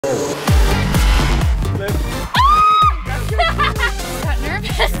Got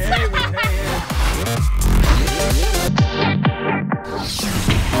nervous.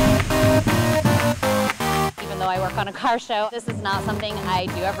 Even though I work on a car show, this is not something I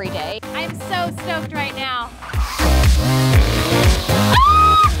do every day. I'm so stoked right now.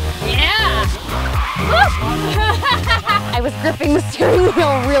 Yeah! I was gripping the steering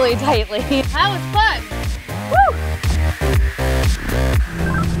wheel really tightly. That was fun. Woo!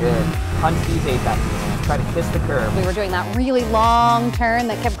 Good. Punch these apex. Try to kiss the curb. We were doing that really long turn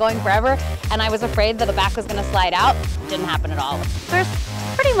that kept going forever, and I was afraid that the back was going to slide out. Didn't happen at all. There's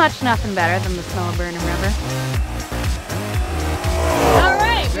pretty much nothing better than the smell of burning rubber. All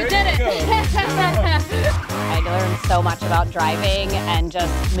right, we did it. I learned so much about driving and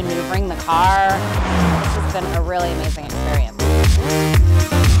just maneuvering the car. This has been a really amazing experience.